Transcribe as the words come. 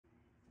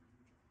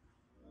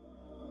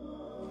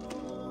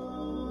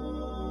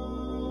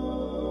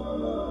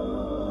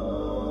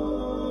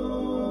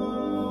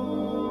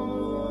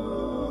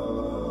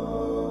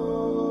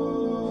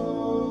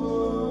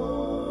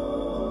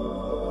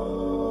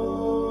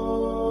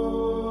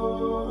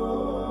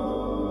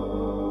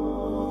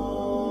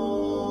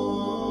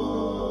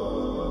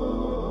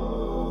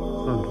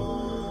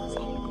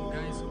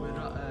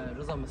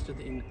Raza Masjid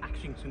in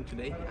Accrington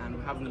today, and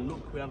we're having a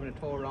look, we're having a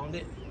tour around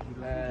it.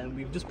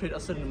 We've just prayed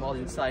Asr Namaz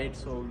inside,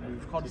 so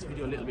we've recorded this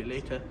video a little bit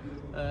later.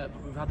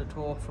 But we've had a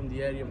tour from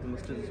the area of the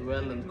masjid as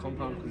well, and the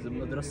compound, because the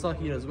madrasa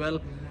here as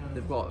well.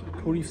 They've got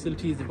Khuri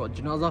facilities, they've got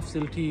Janazah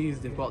facilities,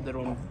 they've got their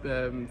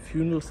own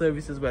funeral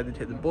services where they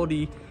take the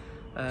body.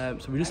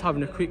 So we're just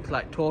having a quick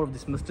tour of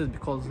this masjid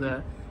because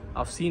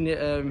I've seen it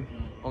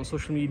on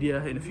social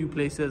media in a few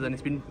places, and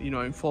it's been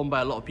informed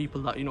by a lot of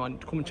people that I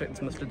need to come and check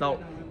this masjid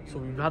out. So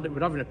we're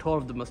having a tour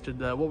of the masjid.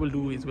 What we'll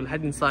do is we'll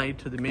head inside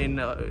to the main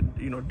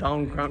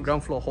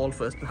ground floor hall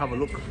first and have a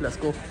look. Let's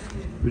go.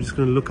 We're just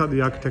going to look at the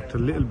architecture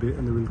a little bit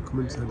and then we'll come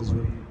inside as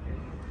well.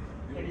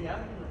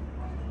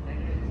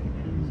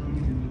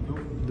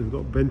 They've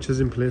got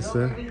benches in place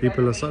there.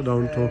 People are sat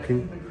down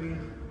talking.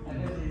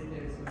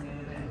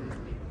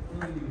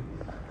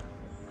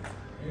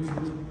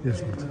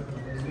 Yes.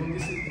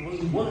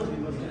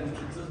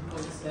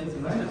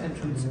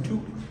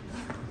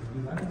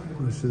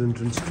 This is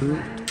entrance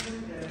 2.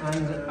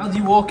 And as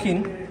you walk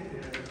in,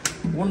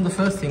 one of the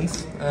first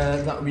things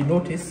that we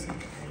notice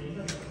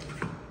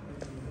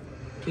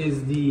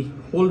is the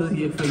holders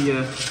here for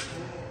your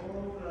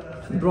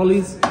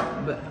trolleys.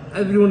 But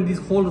every one of these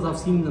holders I've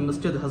seen in the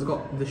masjid has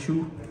got the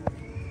shoe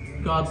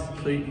guards,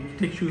 so you can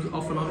take shoes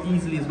off and on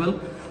easily as well.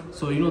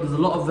 So there's a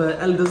lot of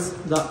elders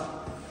that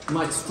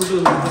might struggle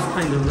with this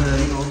kind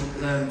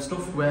of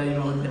stuff where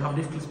they have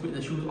difficulty putting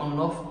their shoes on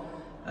and off.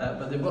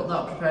 But they've got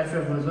that prepared for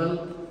everyone as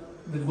well.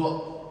 They've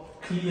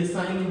got clear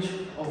signage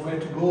of where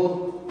to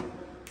go.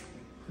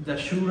 The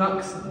shoe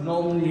racks,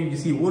 normally you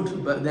see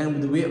wood, but then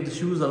with the weight of the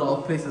shoes, a lot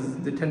of places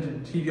they tend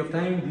to save you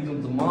time. These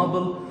ones are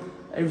marble,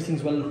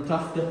 everything's well looked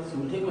after. So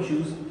we'll take our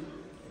shoes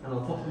and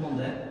I'll pop them on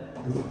there.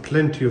 They've got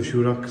plenty of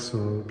shoe racks,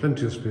 so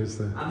plenty of space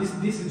there. And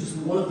this is just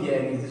one of the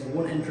areas, this is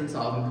one entrance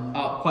out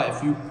of quite a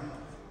few.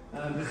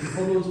 If you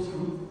follow us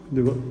through,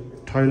 they've got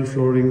tile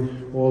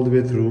flooring all the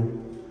way through.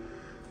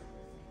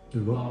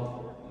 They've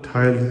got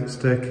tiled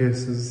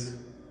staircases.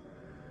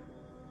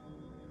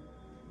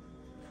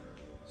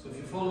 So if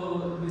you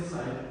follow this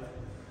side,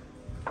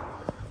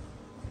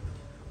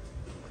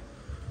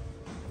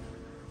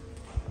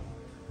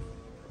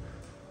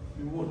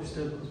 you won't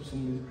disturb because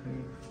somebody's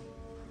praying.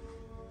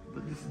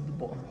 But this is the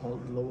bottom hall,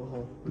 the lower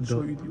hall. We'll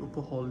show you the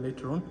upper hall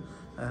later on.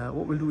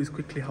 What we'll do is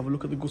quickly have a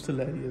look at the ghusl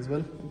area as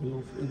well. We'll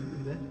go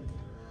in there.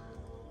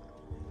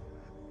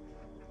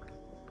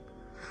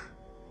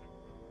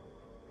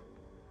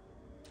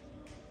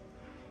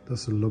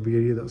 That's the lobby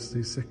area, that's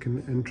the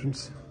second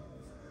entrance.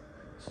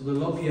 So the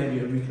lobby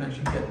area, we can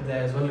actually get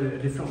there as well in a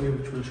different way,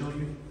 which we'll show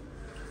you.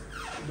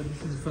 But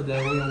this is for the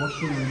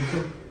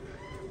washroom.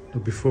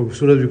 Before, as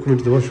soon as we come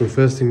into the washroom,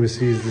 first thing we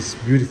see is this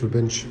beautiful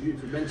bench.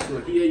 Beautiful bench. So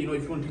here,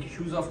 if you want to take your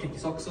shoes off, take your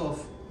socks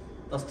off,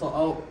 that's thought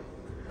out.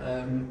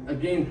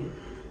 Again,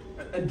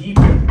 a deep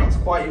end, that's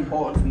quite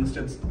important for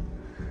masjids.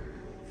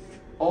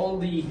 All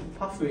the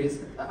pathways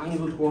are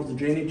angled towards the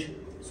drainage,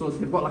 so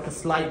they've got a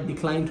slight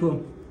decline to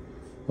them.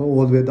 Oh,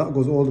 all the way, that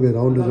goes all the way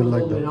around as well,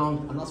 like that. All the way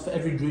around, and that's for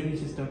every drainage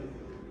system.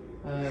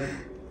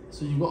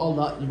 So you've got all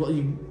that. You've got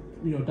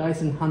your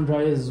Dyson hand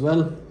dryers as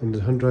well. And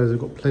the hand dryers, they've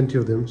got plenty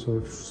of them. So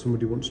if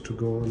somebody wants to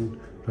go and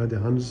dry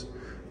their hands,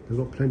 they've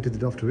got plenty. They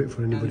don't have to wait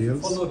for anybody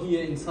else. Follow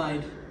here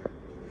inside.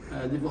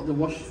 They've got the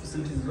wash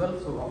facilities as well.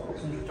 So I'll put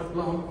some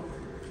chocolate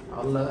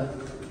on.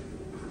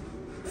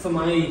 For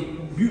my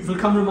beautiful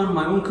cameraman,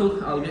 my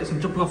uncle, I'll get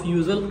some chocolate for you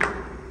as well.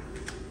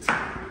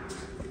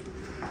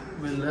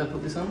 We'll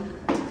put this on.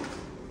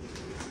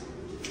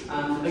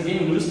 And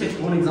again, we'll just take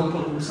one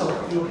example. We'll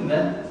start looking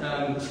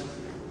there.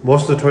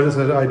 Most of the toilets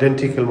are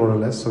identical, more or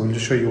less, so we'll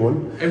just show you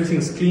one.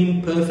 Everything's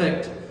clean,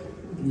 perfect.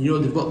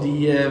 They've got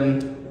the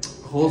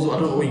hose, I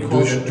don't know what you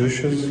call it.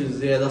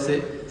 Douches. Yeah, that's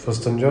it. For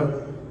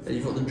stanja.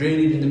 You've got the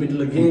drainage in the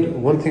middle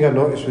again. One thing I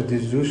noticed with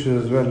these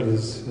douches as well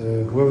is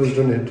whoever's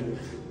done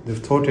it, they've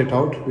thought it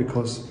out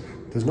because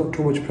there's not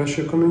too much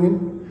pressure coming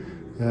in.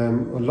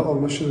 A lot of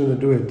masjids when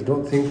they do it, they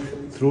don't think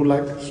through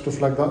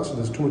stuff like that, so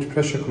there's too much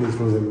pressure coming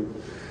through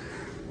them.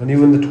 And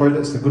even the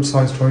toilets, the good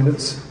sized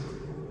toilets.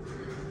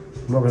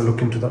 I'm not going to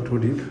look into that too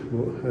deep.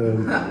 But,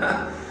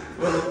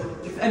 well,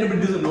 if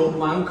anybody doesn't know,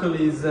 my uncle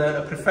is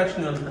a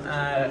professional,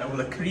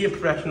 a career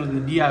professional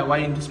in the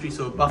DIY industry,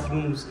 so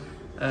bathrooms,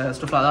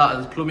 stuff like that,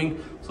 as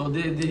plumbing. So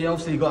they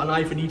obviously got an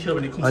eye for detail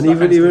when it comes to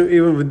that.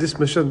 Even with this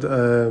masjid,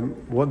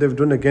 what they've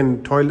done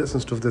again, toilets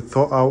and stuff, they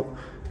thought out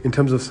in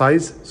terms of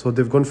size. So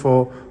they've gone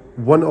for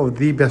one of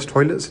the best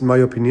toilets, in my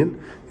opinion.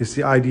 It's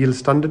the ideal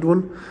standard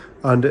one.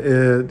 And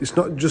it's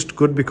not just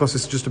good because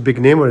it's just a big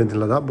name or anything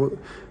like that, but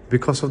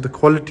because of the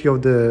quality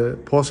of the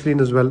porcelain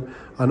as well,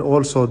 and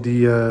also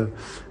the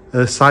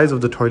size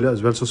of the toilet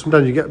as well. So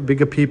sometimes you get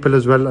bigger people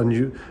as well,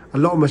 and a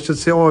lot of masjids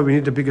say, oh, we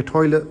need a bigger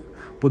toilet,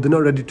 but they're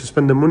not ready to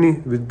spend the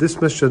money. With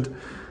this masjid,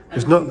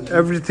 it's not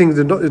everything.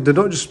 They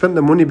don't just spend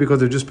the money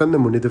because they've just spent the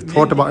money. They've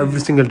thought about every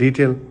single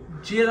detail.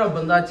 Jera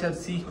banda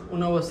chasi,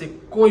 una se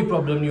koi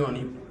problem nahi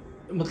honi.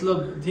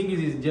 Matlab thing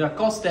is, jera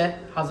cost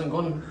hasn't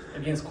gone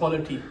against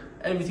quality.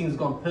 Everything's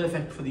gone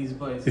perfect for these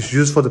boys. It's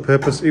used for the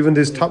purpose. Even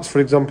these taps, for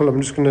example,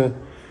 I'm just gonna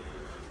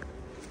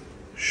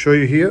show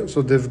you here.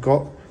 So they've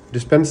got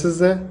dispensers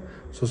there,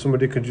 so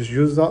somebody could just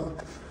use that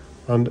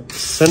and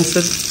sense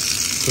it,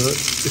 so it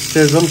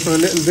stays on for a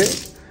little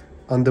bit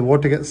and the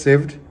water gets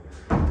saved.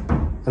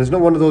 And it's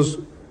not one of those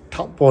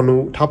tap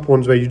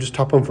ones where you just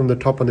tap on from the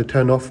top and they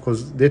turn off,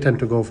 because they tend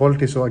to go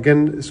faulty. So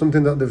again, it's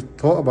something that they've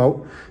thought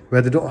about,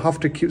 where they don't have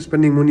to keep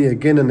spending money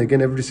again and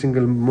again every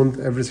single month,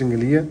 every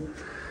single year.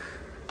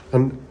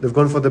 And they've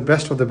gone for the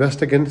best of the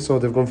best again, so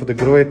they've gone for the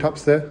grow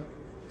taps there.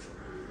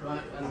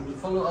 Right, and we'll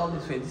follow all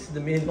this way. This is the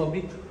main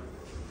lobby.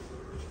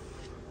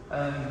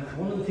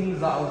 One of the things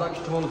that I was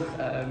actually told,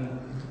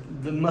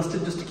 the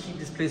masjid, just to keep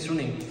this place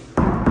running,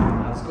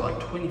 has got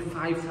a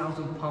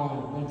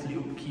 £25,000 monthly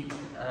upkeep,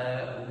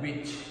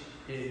 which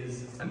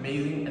is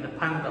amazing, and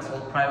apparently that's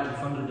all privately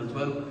funded as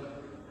well.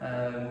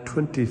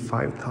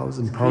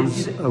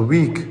 £25,000 a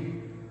week.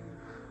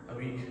 A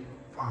week.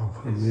 Wow,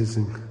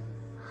 amazing.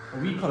 A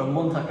week or a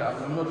month,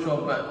 I'm not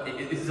sure, but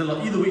it's a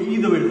lot. Either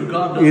way,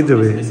 regardless, Either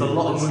way, it's a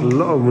lot of money. It's a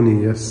lot of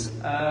money, yes.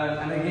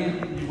 And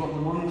again, you've got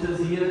the monitors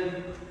here.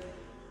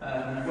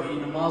 You've got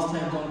your namaz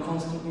times on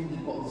constantly.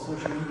 You've got the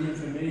social media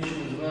information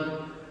as well.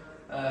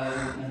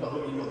 You've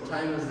got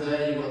timers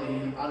there. You've got the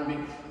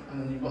Arabic, and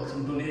then you've got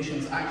some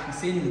donations. Actually,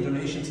 seeing the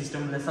donation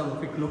system. Let's have a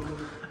quick look.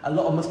 A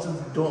lot of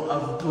masjids don't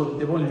have. Well,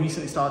 they've only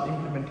recently started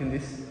implementing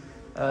this.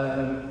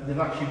 They've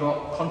actually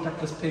got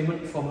contactless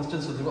payment for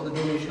masjids, so they've got the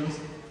donations.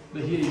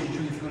 But here you can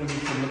choose if you want to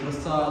give from the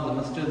madrasa, the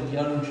masjid, the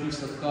yarun, shri,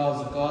 sadaqah,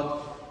 zakat.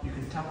 You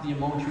can tap the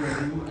amount you want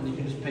to do and you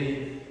can just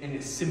pay, and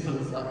it's simple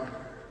as that.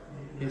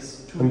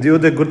 And the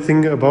other good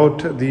thing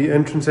about the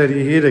entrance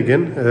area here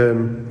again,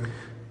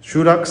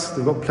 shoe racks,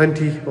 they've got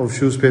plenty of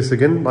shoe space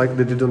again, like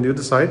they did on the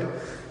other side.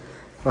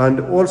 And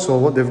also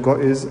what they've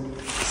got is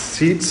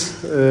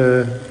seats,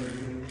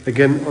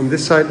 again on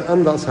this side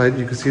and that side,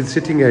 you can see the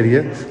sitting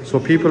area.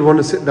 So people want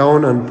to sit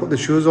down and put the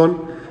shoes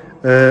on.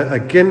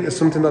 Again, it's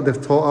something that they've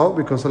thought out,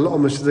 because a lot of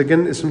masjids,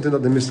 again, is something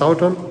that they missed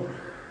out on.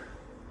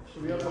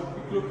 Should we have a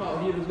quick look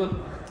out here as well?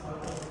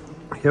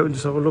 Yeah, we'll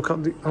just have a look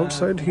at the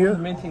outside here. The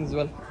main thing as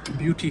well,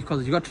 beauty,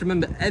 because you got to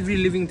remember, every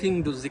living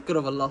thing does zikr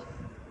of Allah.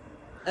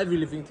 Every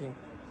living thing.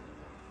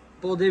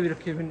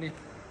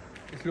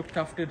 It's looked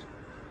after,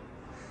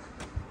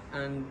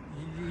 and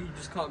you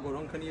just can't go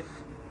wrong, can you?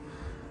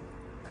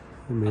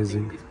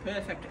 Amazing. It's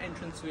perfect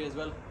entranceway as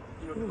well.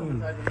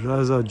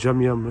 Raza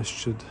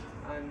Masjid.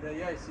 And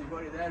yeah, so you've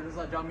got it there,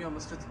 Raza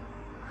Masjid.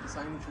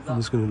 I'm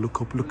just going to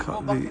look at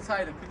the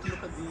inside and quickly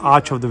look at the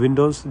arch of the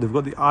windows. They've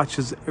got the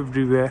arches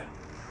everywhere,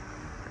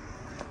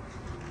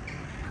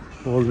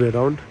 all the way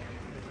around.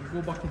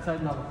 Go back inside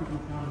and have a quick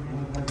look around.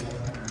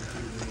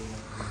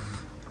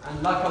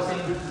 And like I was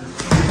saying,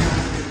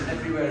 it's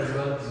everywhere as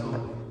well, so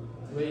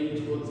where you need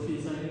to go to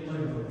the side.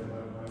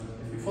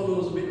 If you follow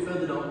us a bit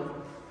further down,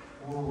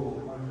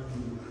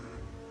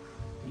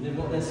 they've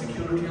got their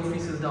security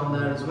officers down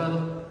there as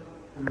well.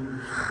 And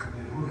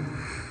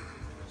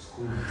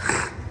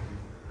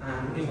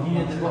in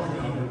here they've got the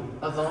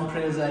Adhan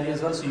prayers area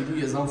as well, so you do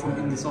your Adhan from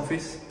in this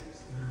office.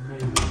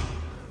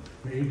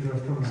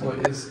 So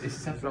it's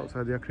separate.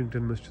 Outside the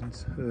Accrington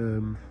Masjids,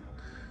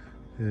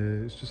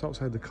 it's just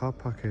outside the car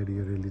park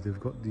area really. They've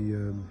got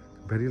the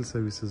burial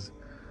services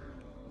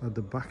at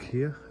the back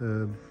here,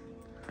 the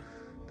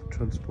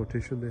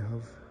transportation they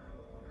have.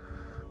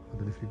 And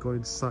then if you go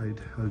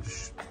inside, I'll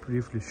just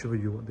briefly show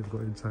you what they've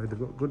got inside. They've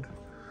got good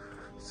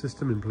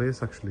system in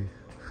place actually.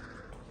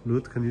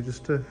 Lut, can you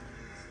just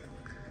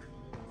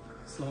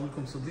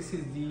Assalamualaikum. So this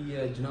is the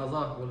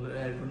janazah, well,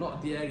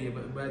 not the area,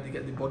 but where they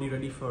get the body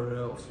ready for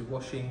obviously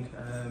washing,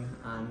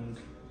 and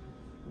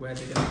where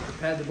they're going to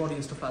prepare the body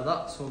and stuff like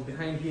that. So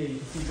behind here you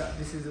can see that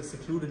this is a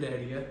secluded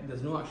area.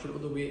 There's no actual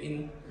other way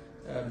in.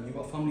 You've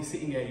got family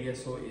sitting area,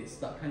 so it's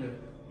that kind of,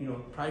 you know,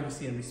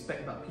 privacy and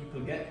respect that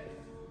people get.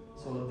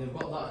 So they've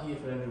got that here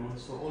for everyone,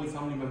 so all your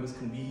family members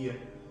can be here.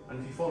 And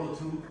if you follow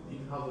through, you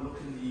can have a look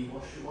in the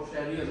wash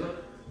area as well.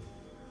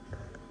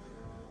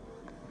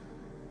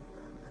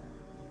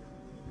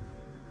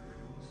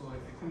 So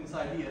if you come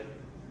inside here,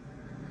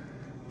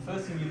 the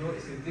first thing you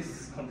notice is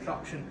this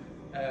contraption.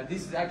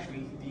 This is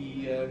actually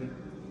the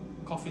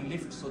coffin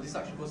lift, so this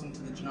actually goes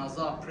into the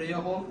janazah prayer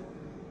hall.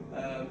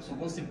 So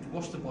once they've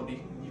washed the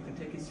body, you can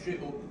take it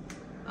straight up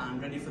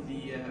and ready for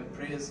the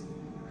prayers.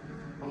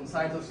 On the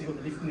side, obviously, you've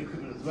got the lifting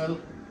equipment as well.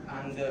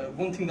 And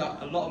one thing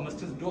that a lot of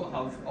masjids don't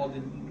have, or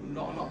they're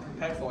not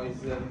prepared for, is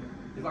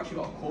they've actually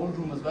got a cold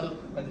room as well,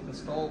 where they can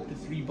store up to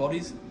 3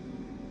 bodies.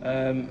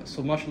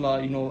 So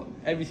mashallah, you know,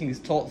 everything is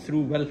thought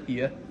through well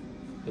here.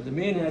 But the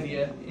main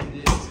area in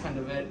this kind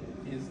of area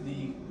is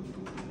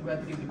where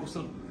they give the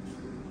ghusl.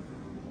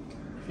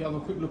 If you have a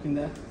quick look in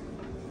there,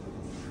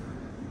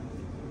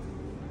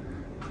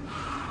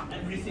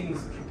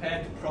 everything's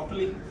prepared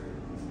properly.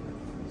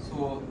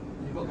 So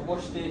you've got the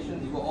wash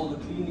station, you've got all the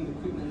cleaning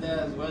equipment there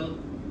as well.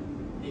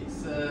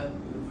 It's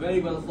very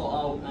well thought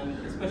out,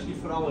 and especially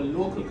for our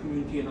local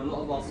community and a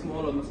lot of our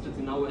smaller masjids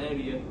in our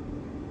area,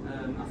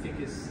 I think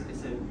it's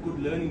a good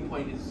learning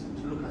point is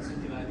to look at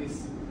something like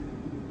this.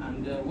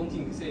 And one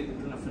thing to say,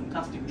 they've done a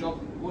fantastic job.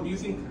 What do you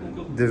think,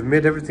 Uncle? They've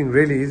made everything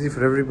really easy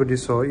for everybody.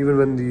 So even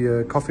when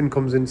the coffin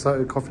comes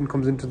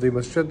into the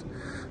masjid,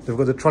 they've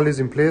got the trolleys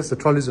in place. The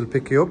trolleys will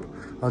pick you up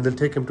and they'll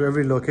take him to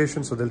every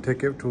location. So they'll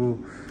take you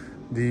to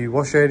the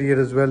wash area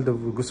as well, the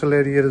ghusl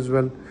area as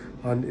well.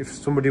 And if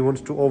somebody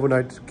wants to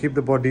overnight keep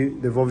the body,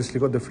 they've obviously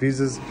got the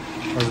freezers,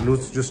 as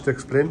Lutz just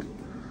explained.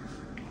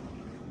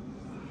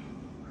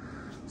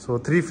 So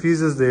 3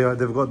 freezers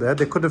they've got there.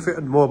 They could have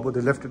fitted more, but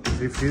they left it to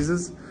 3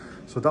 freezers.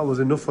 So that was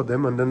enough for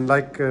them. And then,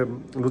 like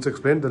Lutz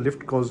explained, the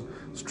lift goes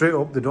straight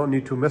up. They don't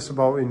need to mess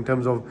about in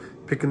terms of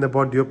picking the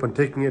body up and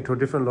taking it to a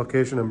different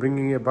location and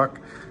bringing it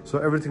back. So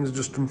everything's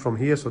just done from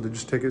here. So they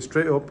just take it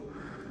straight up.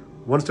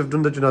 Once they've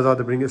done the janazah,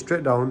 they bring it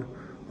straight down.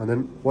 And then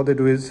what they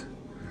do is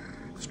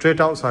straight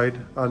outside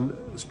and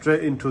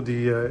straight into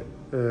the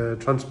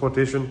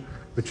transportation,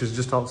 which is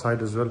just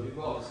outside as well. You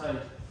go outside.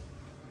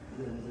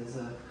 There's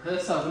a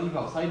hearse, I believe,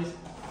 outside.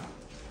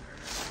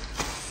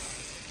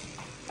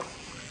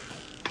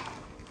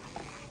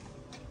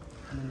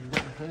 And then you've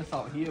got the hearse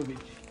out here, which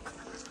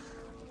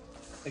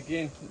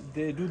again,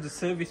 they do the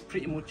service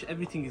pretty much.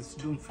 Everything is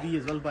done free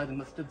as well by the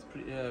masjid,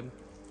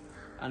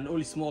 and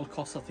only small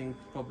costs, I think,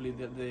 probably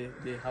that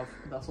they have.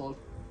 That's all.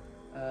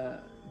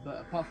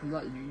 But apart from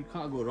that, you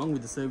can't go wrong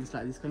with the service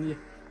like this, can you?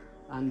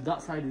 And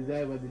that side is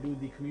there where they do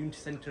the community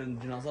centre and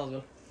janazah as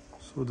well.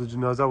 So the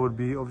janazah would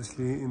be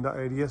obviously in that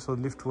area. So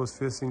the lift was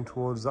facing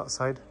towards that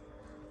side.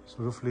 So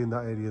roughly in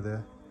that area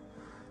there.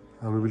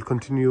 And we will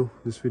continue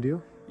this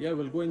video. Yeah,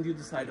 we'll go in the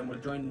other side and we'll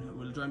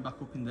join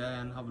back up in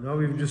there and have a look. Now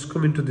we've just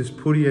come into this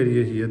puri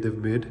area here they've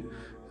made.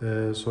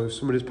 So if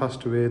somebody's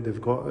passed away,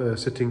 they've got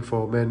sitting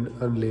for men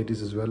and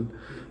ladies as well.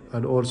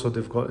 And also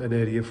they've got an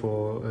area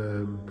for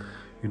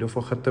you know,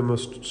 for khatam or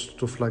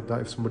stuff like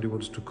that, if somebody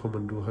wants to come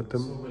and do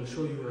khatam. So we'll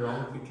show you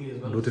around quickly as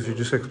well. But if you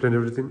just explain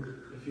everything.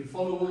 If you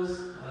follow us,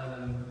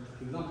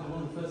 for example,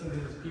 one of the first things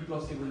is people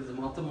obviously when there's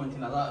a matam or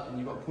anything like that, and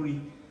you've got puri,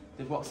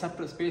 they've got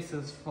separate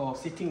spaces for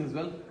sitting as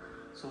well.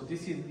 So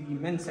this is the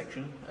men's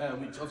section,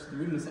 which obviously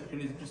the women's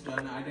section is just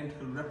an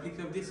identical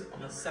replica of this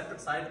on a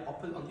separate side,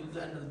 opposite on the other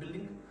end of the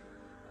building.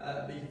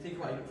 But you can think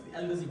about it, for the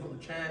elders, you've got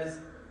the chairs,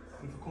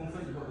 and for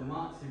comfort, you've got the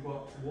mats, you've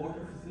got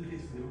water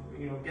facilities for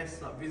the guests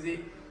that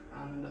visit.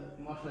 And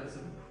much like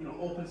some,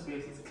 open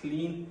space, it's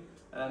clean,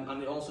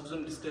 and it also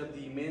doesn't disturb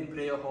the main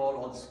prayer hall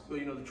or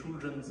the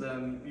children's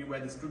where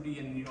they study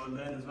and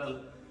learn as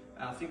well.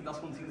 I think that's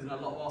one thing in a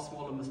lot of our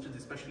smaller masjids,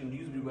 especially in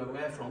Dewsbury where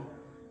we're from.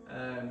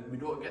 We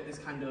don't get this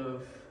kind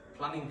of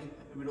planning.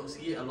 We don't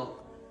see it a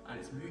lot, and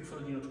it's beautiful,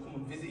 to come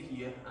and visit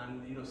here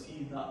and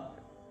see that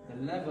the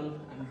level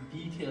and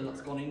detail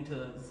that's gone into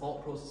the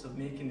thought process of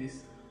making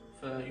this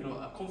for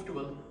a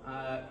comfortable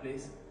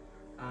place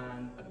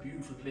and a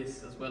beautiful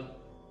place as well.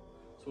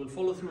 So we'll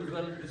follow through as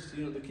well, just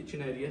the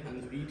kitchen area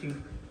and the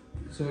eating.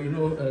 So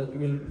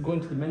we'll go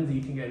into the men's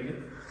eating area,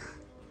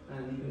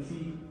 and you can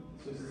see,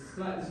 so it's a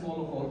slightly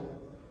smaller hall.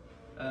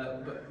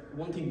 But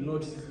one thing to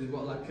notice is they've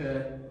got like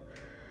a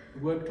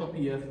worktop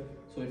here.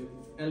 So if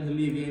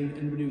elderly again,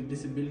 anybody with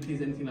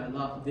disabilities, anything like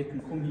that, they can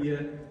come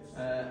here,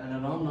 and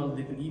around now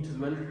they can eat as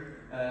well.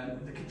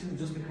 The kitchen is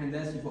just behind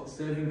there, so you've got a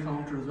serving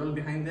counter as well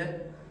behind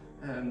there.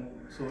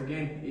 So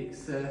again, it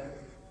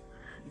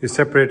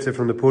separates it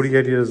from the puri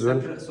area as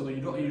well. So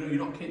you're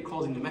not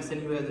causing a mess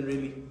anywhere then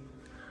really.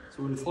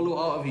 So we'll follow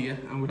out of here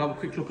and we'll have a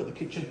quick look at the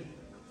kitchen.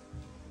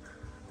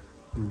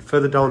 And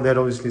further down there,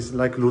 obviously,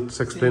 like Lutz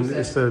explained,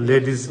 it's the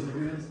ladies,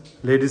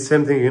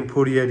 same thing in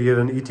puri area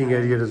and eating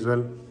area as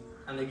well.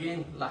 And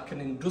again, like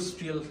an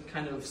industrial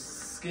kind of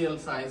scale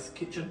size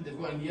kitchen they've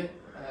got in here.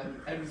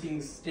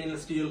 Everything's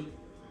stainless steel,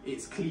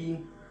 it's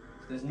clean,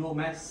 there's no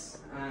mess,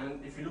 and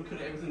if you look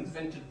at it, everything's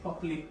vented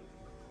properly.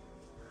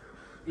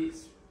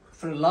 It's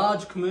for a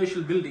large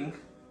commercial building,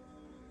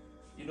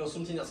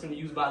 something that's going to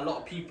be used by a lot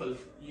of people.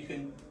 You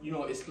can,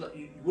 it's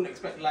you wouldn't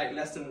expect like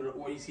less than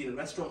what you see in a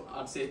restaurant,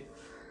 I'd say.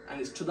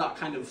 And it's to that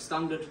kind of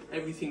standard.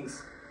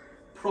 Everything's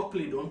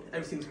properly done.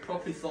 Everything's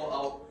properly thought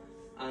out.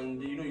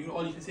 And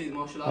all you can say is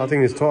martial arts. I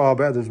think it's thought out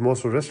better than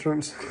most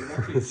restaurants.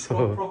 Exactly. It's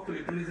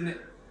properly done, isn't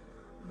it?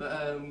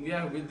 But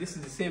yeah, this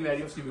is the same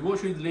area. Obviously, we won't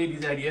show you the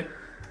ladies' area,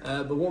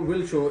 but what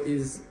we'll show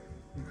is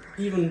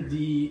even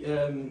the.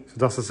 So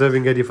that's the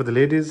serving area for the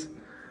ladies.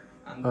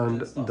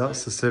 And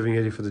that's the serving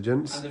area for the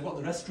gents. And they've got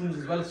the restrooms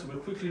as well, so we'll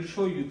quickly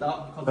show you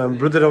that.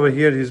 Brother over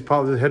here, he's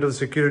part of the head of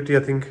security, I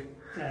think.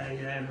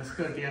 Yeah, I'm a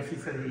security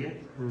officer here.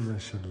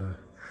 MashaAllah.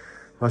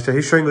 Mashallah,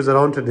 he's showing us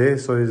around today,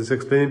 so he's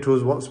explaining to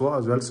us what's what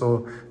as well.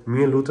 So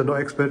me and Lut are not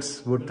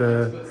experts, but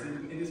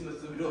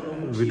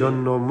we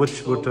don't know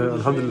much, but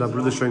Alhamdulillah,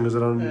 brother's showing us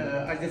around.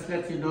 I just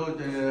let you know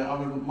our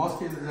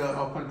mosque is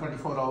open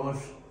 24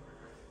 hours.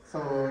 So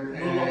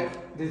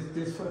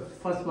this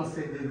first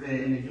masjid is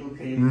in the UK.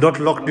 Not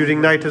locked during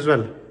night as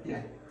well?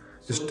 Yeah.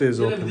 It stays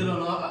open.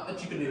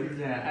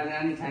 Yeah, and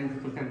anytime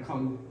people can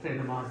come pray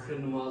namaz. There's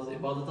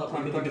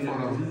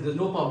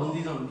no problem,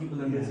 these are people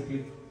then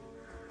basically.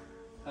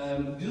 The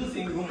other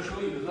thing we want to show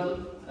you as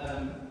well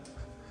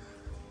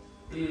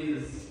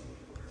is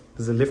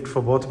There's a lift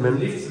for both men.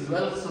 Lifts as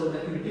well, so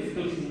that can be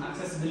difficult in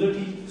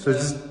accessibility. So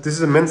this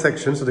is a men's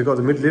section, so they got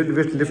the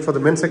lift for the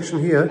men's section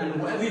here.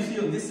 And whatever you see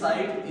on this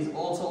side is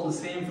also the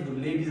same for the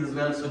ladies as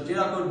well. So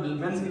Jericho, the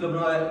men's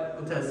Ilabra,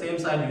 with the same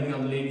side unit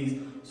on the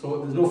ladies,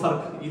 so there's no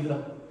fark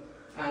either.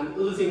 And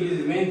the other thing is,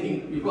 the main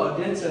thing, we've got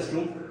a gents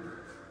restroom,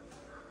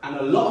 and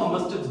a lot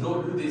of masjids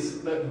don't do this,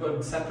 but we've got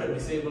a separate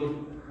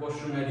disabled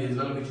washroom area as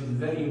well, which is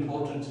very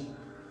important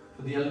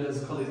for the elders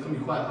because it can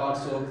be quite hard.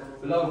 So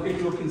we'll have a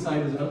quick look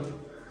inside as well.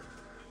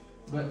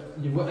 But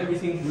you've got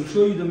everything. We'll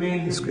show you the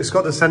main. It's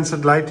got the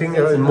censored lighting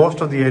in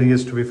most of the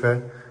areas, to be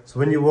fair. So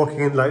when you're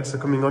walking in, lights are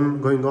coming on,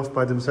 going off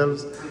by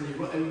themselves. And you've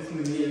got everything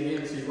in here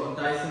again. So you've got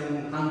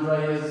Dyson hand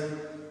dryers.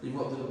 You've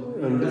got the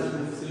rest of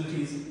the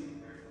facilities.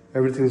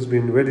 Everything's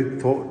been very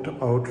thought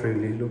out,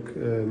 really. Look,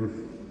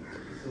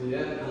 So yeah,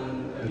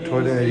 and the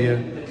toilet area,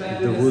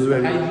 the wuzu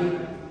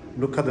area.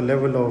 Look at the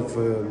level of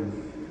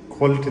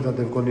quality that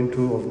they've gone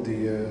into of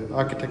the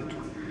architect.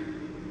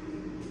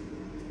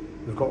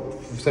 They've got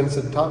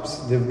censored taps.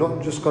 They've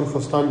not just gone for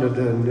standard.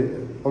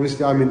 And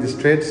obviously, I'm in this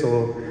trade,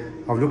 so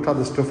I've looked at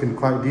the stuff in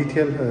quite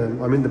detail.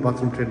 I'm in the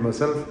bathroom trade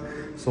myself,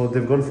 so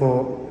they've gone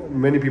for.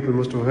 Many people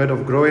must have heard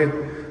of Groe.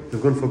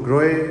 They've gone for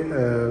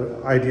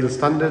Groe, ideal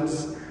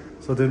standards.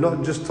 So they've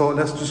not just thought,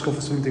 let's just go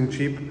for something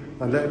cheap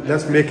and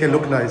let's make it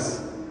look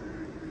nice.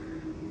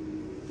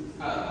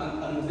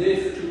 And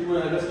they've to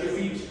rest your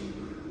feet.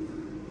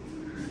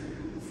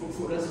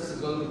 Foot rests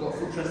as well. They've got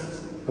foot rests.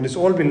 And it's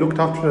all been looked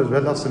after as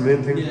well, that's the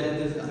main thing. Yeah,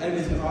 there's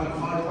everything. Hard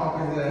top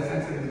is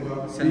sensitive as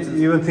well.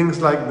 Even things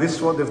like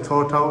this, what they've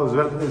thought out as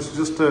well. It's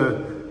just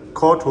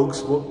cord hooks,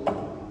 but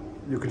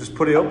you can just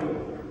put it up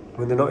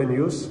when they're not in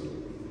use.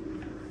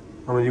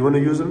 And when you want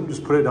to use them,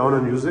 just put it down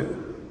and use it.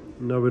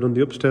 Now we're on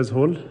the upstairs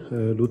hall.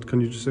 Lut,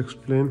 can you just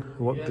explain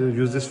what they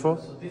use this for?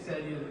 So this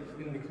area is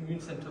in the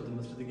community centre of the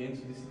masjid again.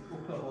 So this is the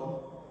upper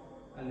hall.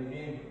 And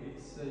again,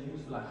 it's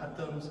used for like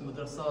hattams,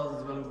 madrasas,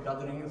 as well as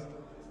gatherings.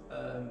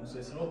 So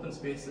it's an open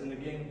space, and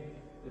again,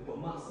 they've got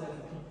mats there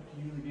for people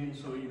to use again,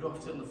 so you don't have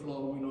to sit on the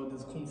floor. You know,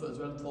 there's comfort as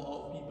well, thought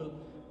out for people.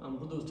 And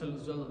brothers tell us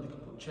as well that they can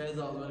put chairs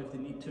out as well if they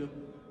need to.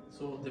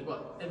 So they've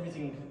got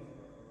everything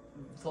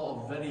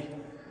thought of very,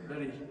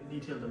 very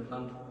detailed and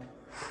planned.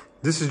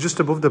 This is just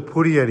above the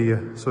puri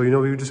area. So, you know,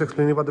 we were just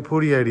explaining about the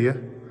puri area.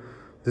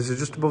 This is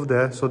just above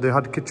there. So they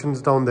had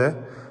kitchens down there.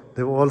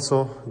 They've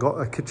also got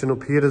a kitchen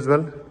up here as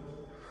well.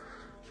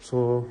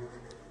 So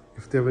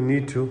if they ever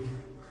need to,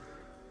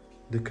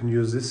 they can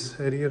use this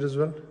area as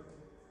well.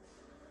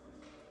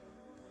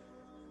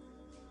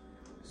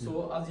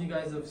 So as you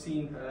guys have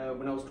seen,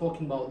 when I was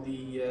talking about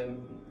the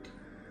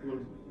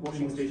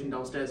washing station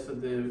downstairs for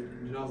the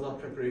janazah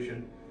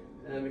preparation,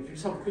 if you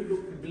just have a quick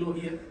look below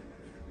here,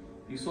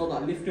 you saw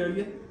that lift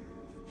earlier.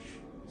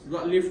 So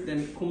that lift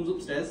then comes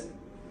upstairs,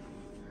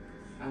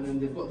 and then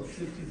they've got the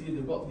facilities here,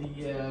 they've got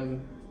the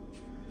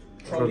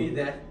trolley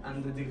there,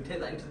 and they can take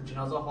that into the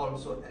janazah hall.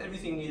 So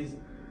everything is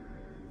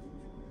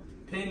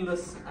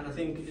painless, and I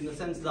think in the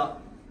sense that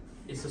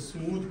it's a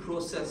smooth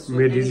process. So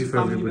made any easy for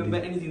family everybody.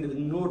 member, anything, there's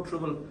no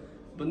trouble.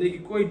 But they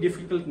get quite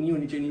difficult new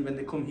and journey when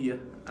they come here,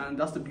 and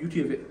that's the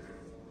beauty of it.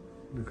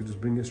 We could just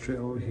bring it straight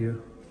out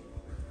here.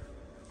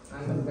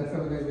 And that's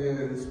how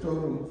the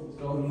storeroom.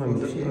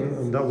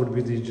 And that would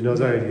be the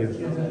janazah area.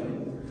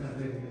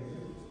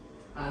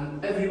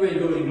 And everywhere you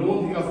go, you know,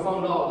 one thing I've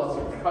found out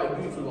that's quite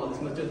beautiful about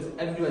this masjid,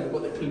 everywhere they've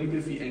got the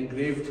calligraphy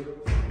engraved.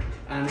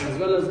 And as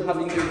well as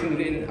having everything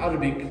written in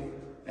Arabic,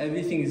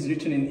 everything is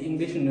written in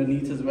English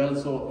underneath as well.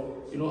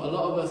 So, you know, a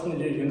lot of us in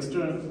the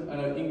youngsters,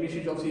 English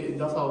is obviously,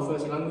 that's our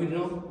first language, you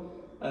know.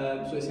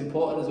 So it's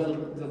important as well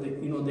that they,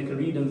 you know, they can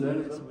read and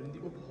learn it. So we're in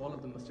the upper hall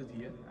of the masjid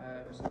here.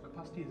 So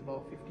capacity is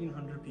about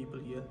 1,500 people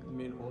here, the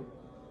main hall.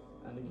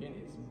 And again,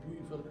 it's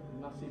beautiful,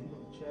 massive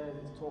chairs,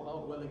 it's thought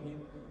out well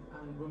again.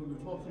 And when we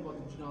were talking about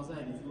the janazah,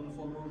 if you want to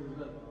follow over as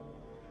well,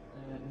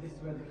 this is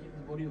where they keep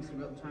the body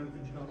obviously at the time of the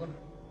janazah.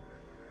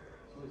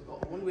 So it's got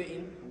one way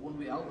in, one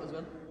way out as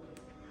well.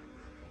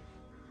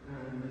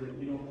 And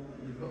you know,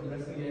 you've got the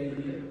resting area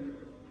here.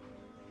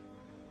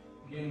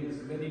 Again, it's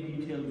very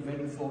detailed,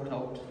 very thought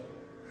out.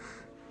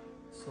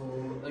 So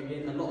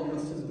again, a lot of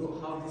masjids don't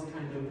have this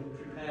kind of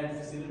prepared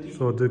facility.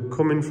 So they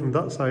come in from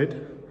that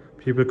side.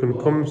 People can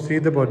come see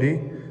the body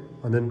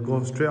and then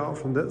go straight out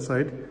from that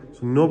side.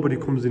 So nobody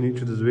comes in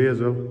each other's way as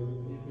well.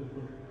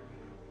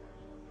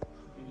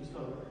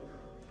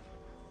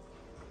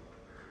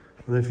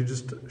 And then if you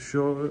just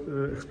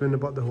explain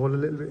about the hall a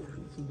little bit.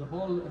 So the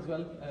hall as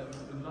well,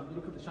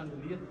 look at the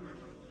chandelier.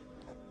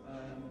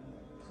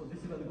 So this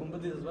is where the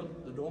gumbad is as well,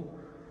 the dome.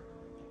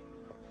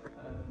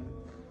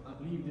 I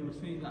believe they were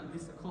saying that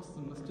this cost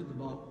the masjid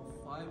about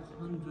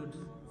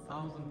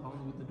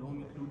 £500,000 with the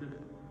dome included.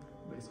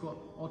 But it's got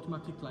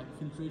automatic like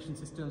filtration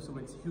system, so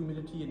when it's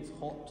humidity and it's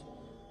hot,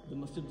 the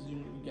masjid, you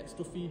know, you get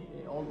stuffy,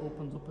 it all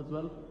opens up as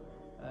well.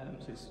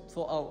 So it's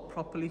thought out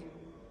properly.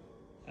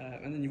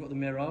 And then you've got the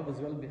mihrab as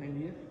well behind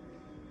here.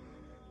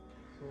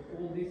 So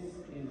all this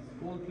is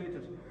gold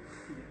plated.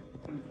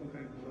 24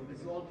 karat gold. This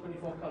is all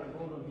 24 karat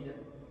gold on here,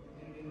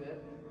 in there,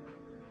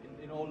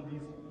 in all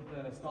these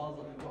stars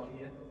that they've got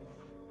here.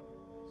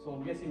 So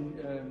I'm guessing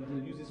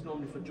they'll use this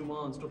normally for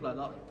Jummah and stuff like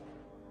that.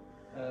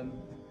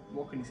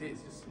 What can you say?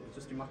 It's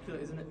just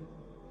immaculate, isn't it?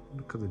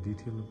 Look at the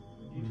detail.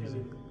 Detail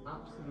is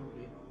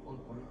absolutely on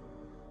point.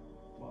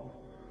 Wow.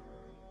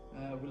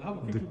 We'll have a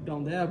quick look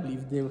down there. I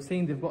believe they were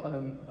saying they've got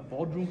a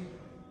boardroom.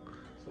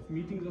 So for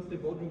meetings, that's the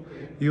boardroom.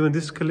 Even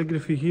this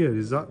calligraphy here,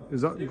 is that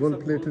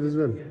gold plated as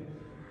well? Yeah.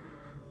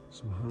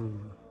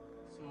 Subhanallah.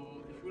 So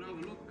if you want to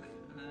have a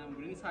look,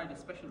 we're inside a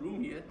special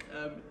room here.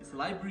 It's a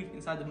library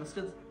inside the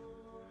masjid.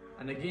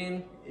 And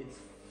again, it's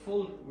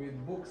full with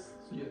books.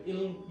 So your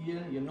ilm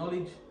here, your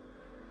knowledge.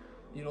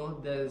 You know,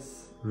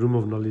 there's... Room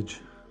of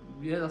knowledge.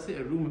 Yeah, that's it,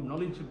 a room of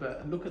knowledge.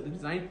 But look at the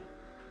design.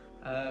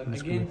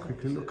 Again,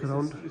 quickly look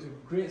around. It's a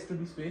great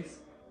study space.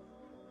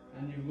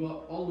 And you've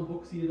got all the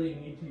books here that you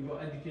need to. You've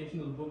got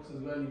educational books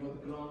as well. You've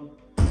got the Quran,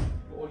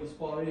 you've got all your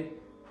Spari.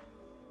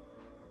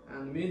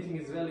 And the main thing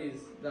as well is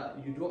that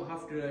you don't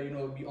have to, you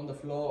know, be on the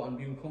floor and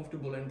be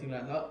uncomfortable or anything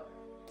like that.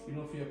 You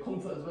know, for your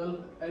comfort as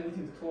well,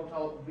 everything's thought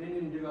out. So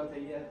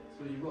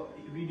you've got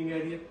a reading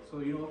area, so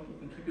you know you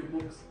can keep your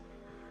books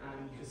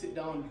and you can sit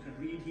down, you can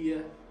read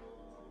here.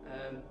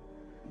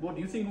 What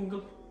do you think,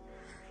 Uncle?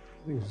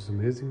 I think it's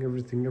amazing.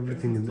 Everything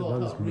in the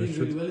dance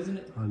really well, isn't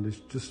it? And it's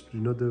just, you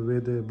know, the way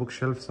the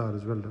bookshelves are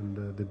as well,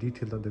 and the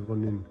detail that they've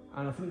gone in.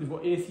 And I think they've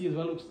got AC as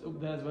well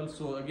up there as well.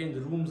 So again,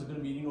 the rooms are going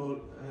to be, you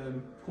know,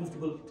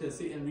 comfortable to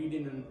sit and read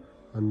in.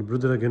 And the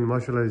brother again,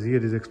 mashallah, is here.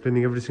 He's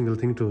explaining every single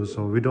thing to us.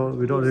 So we don't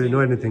really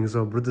know anything.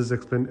 So brothers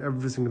explain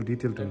every single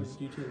detail to us.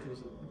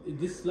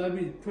 This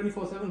library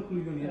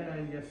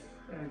 24/7, Yes,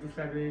 this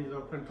library is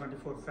open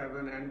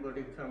 24/7.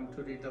 Anybody come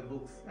to read the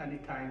books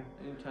anytime.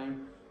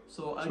 Anytime.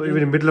 So even in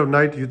the middle of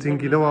night, you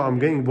think, you know what, I'm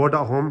getting bored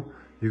at home.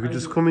 You could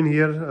just come in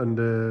here and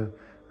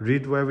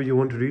read whatever you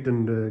want to read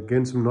and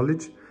gain some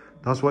knowledge.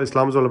 That's what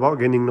Islam is all about,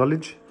 gaining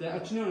knowledge.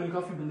 Yes.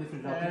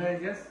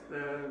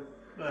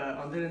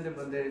 On the end,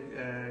 when they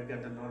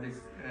get the knowledge,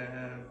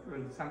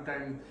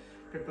 sometimes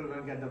people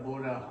will get the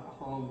board at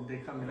home, they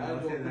come in the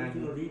masjid and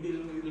read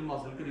ilm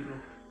हासिल करी करो.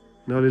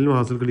 नाल इल्म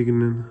हासिल करी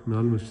किन्ने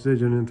नाल मस्जिद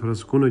जाने थोड़ा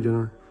सुकून हो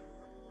जाना.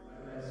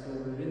 So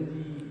we're in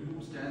the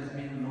upstairs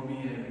main lobby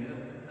area,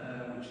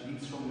 which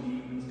leads from the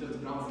masjid's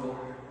ground floor.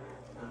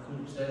 And from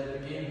upstairs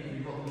again,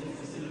 we've got the lift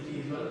facility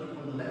as well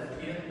on the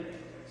left here.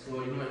 So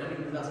you know,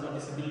 anybody that's got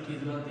disability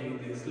as well,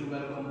 they still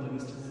welcome. The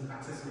masjid is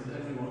accessible to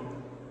everyone.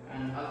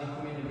 And as you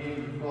come in again,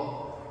 you've got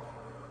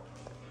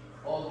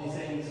all these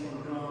things from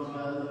the ground as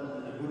well,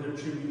 and the good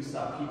attributes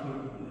that people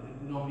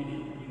normally,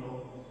 you know,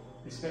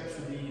 respect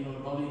for the, you know,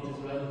 knowledge as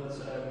well.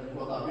 So you've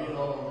got that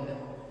radar on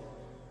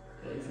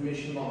there,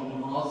 information about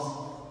namaz,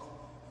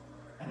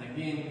 and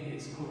again,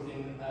 it's covered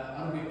in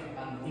Arabic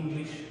and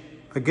English.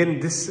 Again,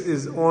 this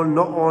is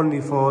not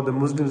only for the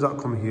Muslims that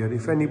come here.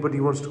 If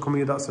anybody wants to come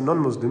here that's a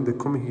non-Muslim, they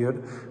come here,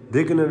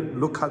 they're going to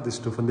look at this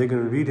stuff and they're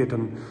going to read it,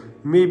 and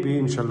maybe,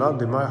 inshallah,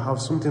 they might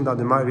have something that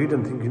they might read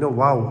and think, you know,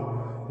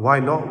 wow, why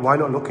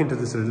not look into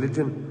this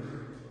religion?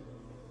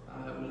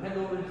 We'll head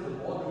over into the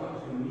boardroom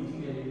after the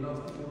meeting, and you'll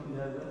have to open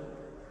there as well.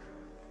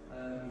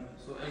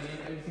 So again,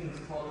 everything's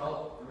thought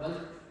out well.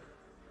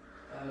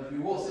 We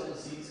will sit on the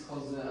seats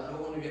because I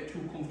don't want to get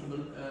too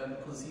comfortable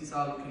because the seats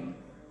are looking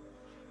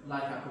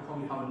like I could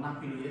probably have a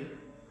nap in here.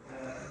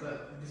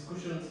 But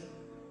discussions,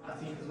 I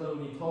think as well,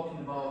 when you're talking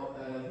about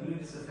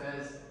religious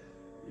affairs,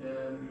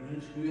 you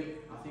need to do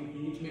it. I think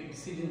you need to make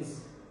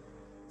decisions,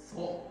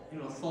 thought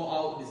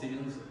out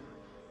decisions.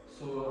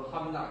 So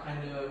having that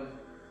kind of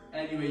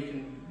area where you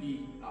can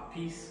be at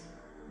peace,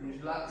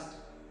 relaxed,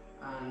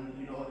 and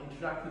you know,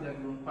 interact with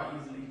everyone quite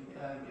easily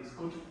is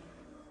good.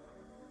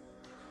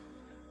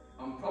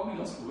 I'm probably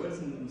lost for words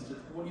in this.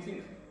 What do you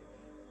think?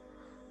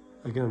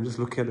 Again, I'm just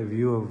looking at the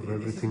view of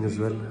everything as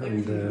well,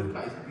 and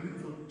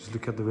just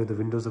look at the way the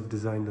windows are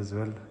designed as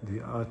well.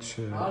 The arch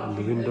on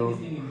the window,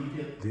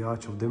 the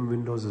arch of them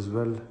windows as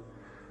well.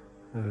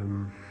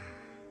 And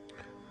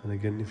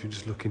again, if you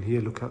just look in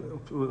here, look at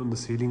up on the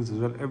ceilings as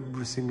well.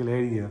 Every single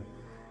area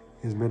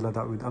is made like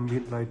that with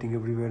ambient lighting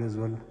everywhere as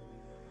well.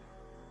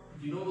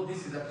 You know what,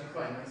 this is actually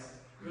quite nice.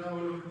 You have a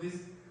look at this.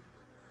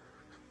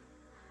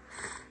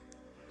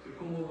 So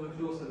come over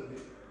closer a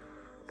bit.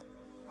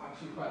 I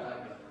actually quite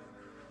like it.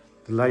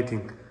 The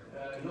lighting.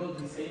 You know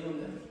the saying on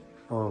there?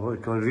 Oh, I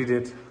can't read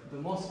it. The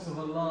mosques of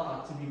Allah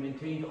are to be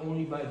maintained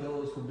only by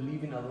those who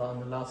believe in Allah on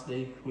the last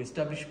day, who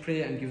establish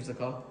prayer and give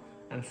zakah,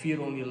 and fear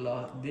only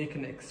Allah. They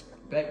can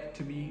expect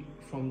to be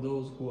from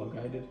those who are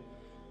guided.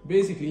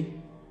 Basically,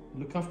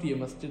 look after your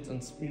masjids,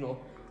 and you know,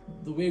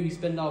 the way we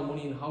spend our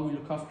money and how we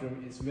look after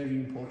them is very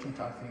important,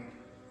 I think.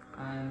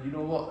 And you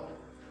know what?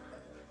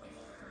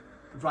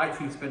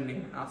 Rightfully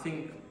spending. I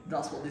think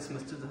that's what this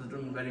masjid has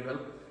done very well.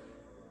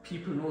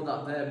 People know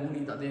that their money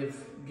that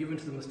they've given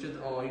to the masjid,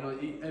 or you know,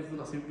 everyone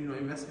that's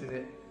invested in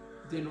it,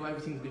 they know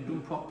everything's been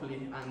done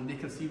properly and they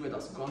can see where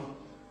that's gone.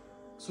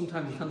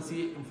 Sometimes you can't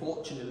see it,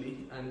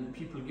 unfortunately, and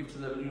people give to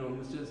the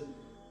masjids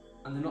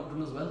and they're not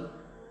done as well.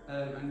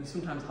 And you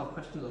sometimes have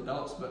questions or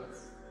doubts, but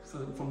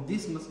from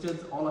this masjid,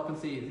 all I can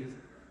say is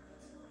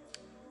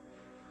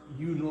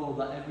you know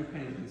that every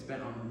penny has been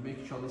spent on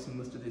making sure this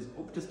masjid is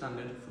up to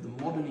standard for the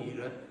modern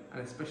era,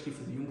 and especially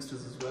for the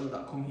youngsters as well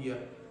that come here.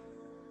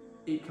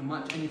 It can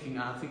match anything,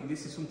 and I think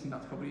this is something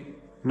that's probably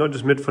not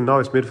just made for now,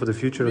 it's made for the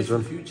future as well.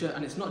 For the future,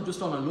 and it's not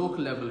just on a local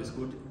level, it's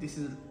good. This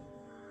is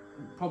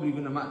probably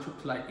going to match up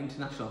to like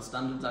international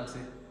standards, I'd say.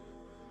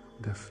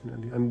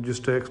 Definitely. And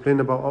just to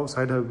explain about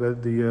outside, where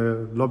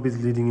the lobby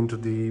is leading into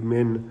the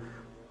main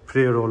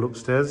prayer hall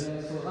upstairs.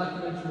 Yeah, so like I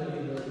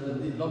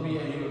mentioned, the lobby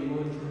area will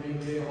go into the main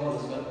prayer hall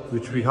as well.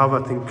 Which we have,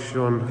 I think,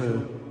 shown.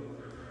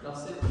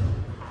 That's it.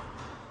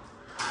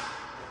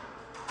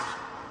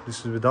 This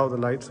is without the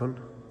lights on.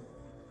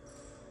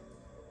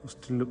 It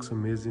still looks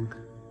amazing.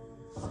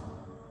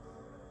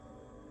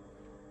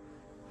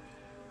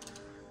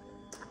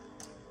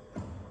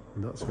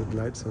 And that's with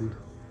lights on.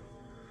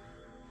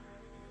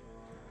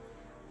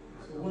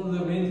 So one of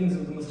the main things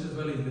with the masjid as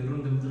well is they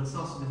run the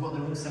madrasa, so they've got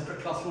their own separate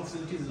classroom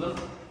facilities as well.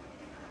 So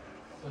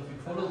if you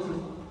follow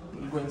through,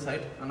 we'll go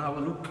inside and have a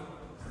look.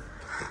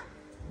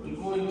 We'll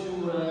go into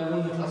one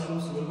of the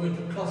classrooms, so we'll go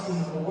into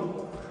classroom number 1.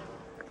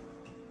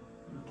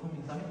 We'll come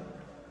inside.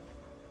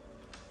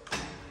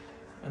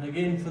 And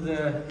again, for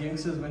the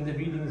youngsters, when they're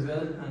reading as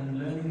well and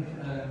learning,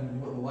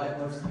 you've got the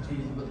whiteboard facilities,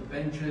 you've got the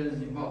benches,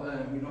 you've got,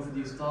 for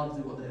the ustads,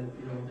 you've got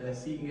the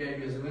seating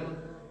area as well.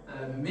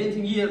 Main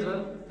thing here as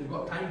well, they've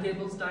got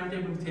timetables,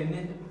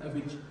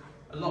 which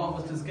a lot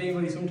of us as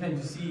gamers sometimes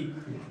you see,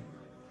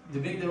 they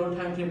make their own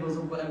timetables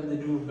of whatever they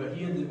do, but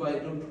here they've got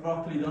it done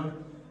properly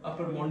done.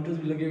 Upper monitors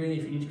will give in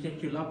if you need to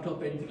connect your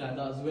laptop, anything like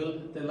that as well.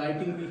 The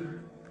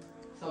lighting,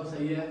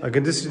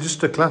 again, this is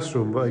just a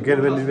classroom, but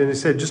again, when you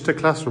say just a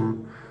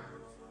classroom,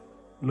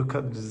 look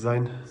at the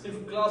design. So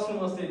if classroom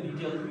was the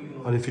detailed,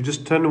 and if you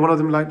just turn one of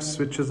them light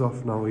switches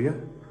off now, yeah?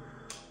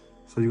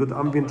 So you got the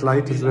ambient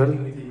light as well.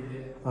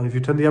 And if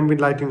you turn the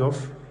ambient lighting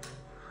off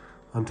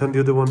and turn the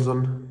other ones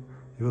on,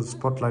 you got the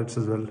spotlights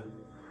as well.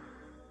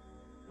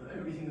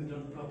 Everything is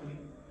done properly.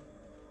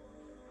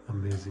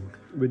 Amazing.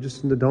 We're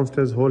just in the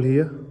downstairs hall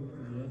here.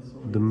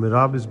 The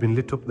mihrab has been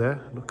lit up there.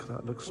 Look at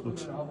that, looks. The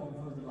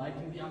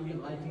lighting, the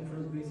ambient lighting for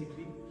us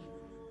basically.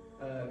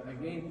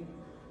 Again,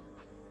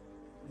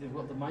 they've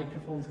got the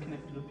microphones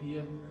connected up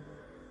here,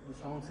 the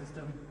sound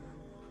system.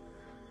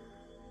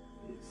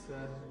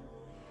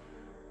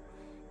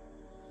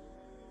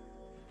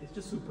 It's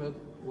just superb.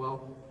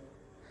 Wow.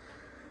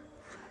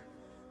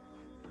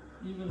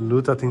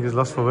 Lut, I think, is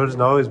lost for words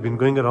now. He's been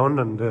going around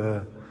and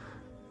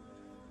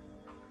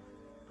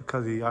look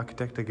at the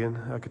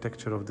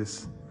architecture of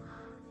this.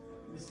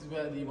 This is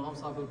where the Imam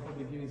Sahib will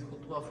probably give his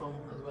khutbah from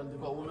as well. They've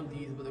got one of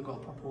these, but they've got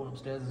a proper one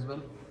upstairs as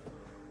well.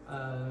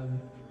 I'm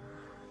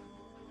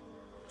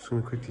just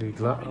going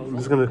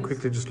to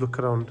quickly just look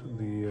around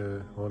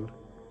the hall.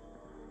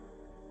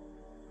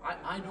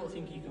 I don't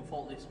think you can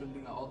fault this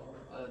building at all,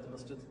 the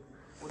masjid.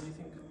 What do you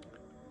think?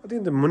 I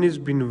think the money's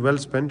been well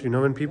spent. You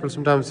know, when people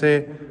sometimes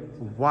say,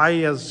 why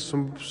has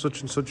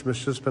such and such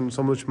masjid spent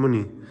so much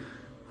money?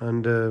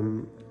 And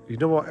you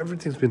know what,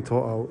 everything's been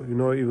thought out. You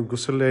know, even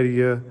ghusl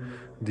area,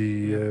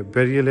 the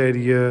burial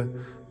area,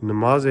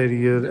 namaz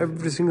area,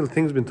 every single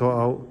thing's been thought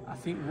out. I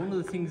think one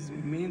of the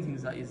main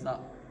things is that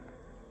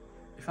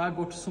if I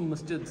go to some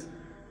masjids,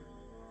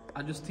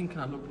 I just think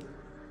and I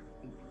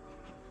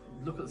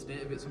look at the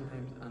state of it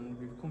sometimes, and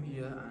we've come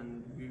here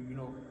and we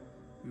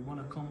want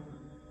to come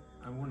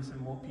and we want to send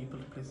more people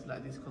to places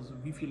like this because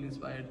we feel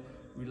inspired.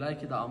 We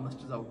like it that our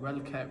masjids are well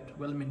kept,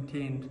 well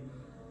maintained.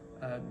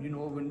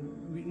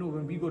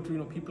 When we go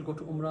to, people go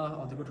to Umrah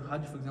or they go to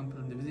Hajj, for example,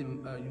 and they visit,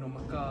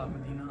 Makkah,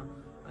 Medina,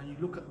 and you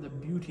look at the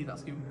beauty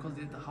that's given because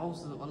they're the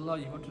houses of Allah.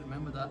 You got to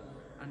remember that,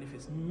 and if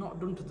it's not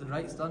done to the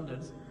right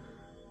standards,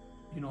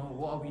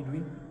 what are we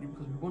doing?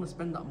 Because we want to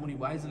spend that money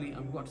wisely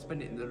and we've got to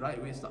spend it in the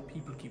right way so that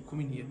people keep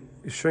coming here.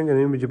 It's showing an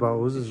image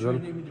about us as well.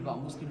 It's showing an image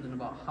about Muslims and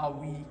about how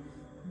we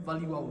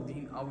value our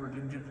deen, our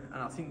religion,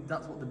 and I think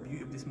that's what the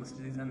beauty of this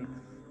masjid is, and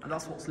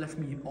that's what's left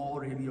me in awe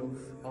really of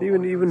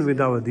even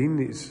with our deen,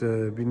 it's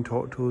been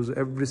taught to us.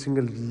 Every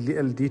single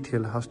little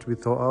detail has to be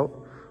thought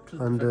out,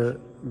 and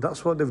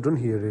that's what they've done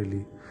here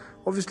really.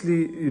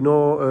 Obviously,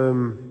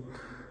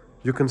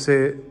 you can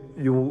say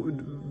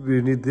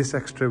we need this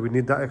extra, we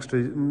need that extra.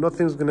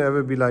 Nothing's going to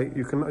ever be like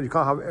you can't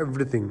have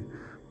everything,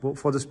 but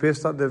for the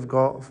space that they've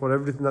got, for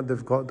everything that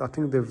they've got, I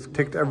think they've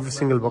ticked every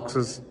single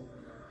boxes.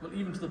 Well,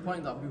 even to the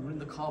point that we were in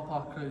the car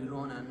park earlier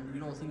on, and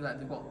things like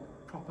they've got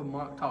proper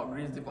marked out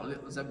rails, they've got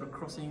little zebra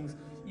crossings,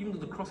 even though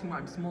the crossing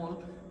might be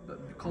small,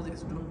 but because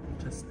it's done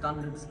to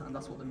standards, and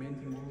that's what the main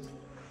thing was.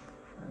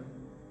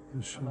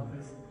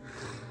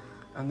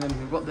 And then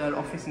we've got their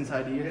office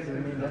inside here, the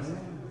main desk.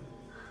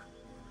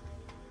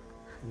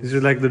 This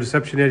is like the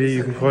reception area,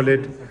 you can call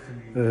it.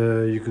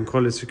 You can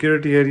call it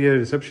security area,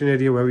 reception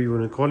area, whatever you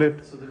want to call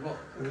it. So they've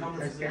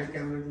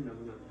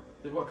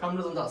got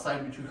cameras on that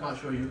side, which we can't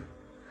show you.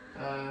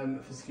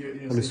 For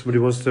security. And if somebody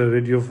wants the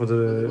radio for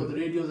the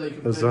radios that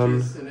you can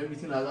purchase and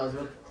everything like that as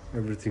well.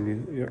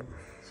 Everything, yeah.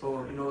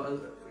 So,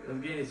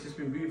 again, it's just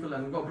been beautiful,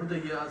 and we've got a brother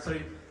here.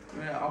 Sorry,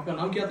 आपका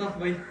नाम क्या था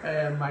भाई?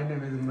 My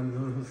name is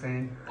Manzoor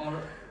Hussain. और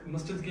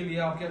मस्जिद के लिए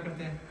आप क्या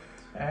करते हैं?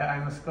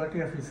 I'm a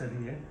security officer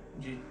here.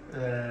 जी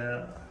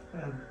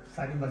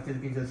सारी मस्जिद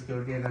की जो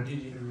सिक्योरिटी है ना जी,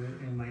 जी।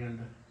 in my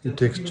under. He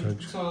takes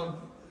charge. So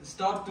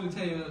start to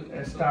tell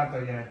you Start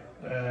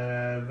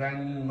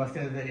when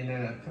masjid is in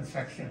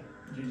construction.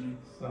 Ji ji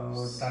So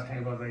that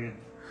time was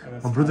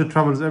My brother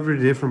travels every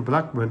day from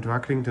Blackburn to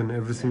Accrington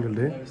every single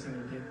day. every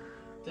single day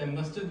तो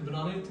मस्जिद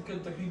बनाने तक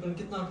तकरीबन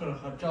कितना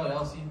खर्चा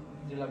आया सी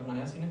जिला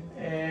बनाया सी ने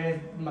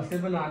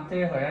मस्जिद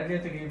बनाते होया जे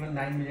तकरीबन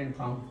 9 million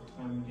pound.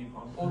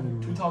 or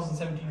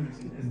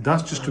 2017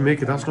 That's just to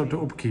make it, that's not to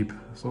upkeep.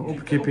 So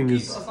upkeeping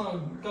is...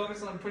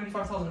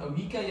 25,000 a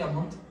week or a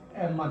month?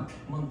 A month.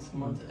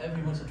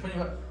 Every month. So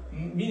 25,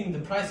 meaning the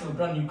price of a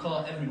brand new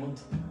car every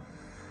month.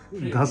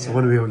 That's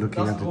one way of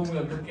looking That's at one it. way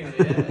of looking at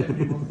it, yeah,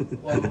 every month.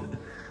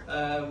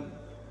 Wow.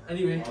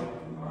 Anyway,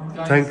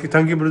 guys,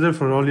 Thank you, brother,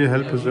 for all your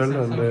help Yeah, as well.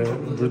 thank And you,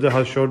 brother. brother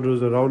has showed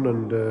us around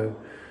and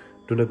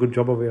done a good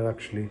job of it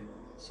actually.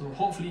 so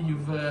hopefully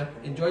you've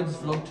enjoyed this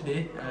vlog today.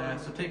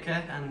 So take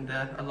care and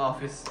Allah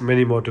Hafiz.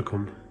 Many more to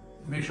come.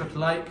 Make sure to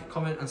like,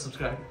 comment and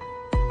subscribe.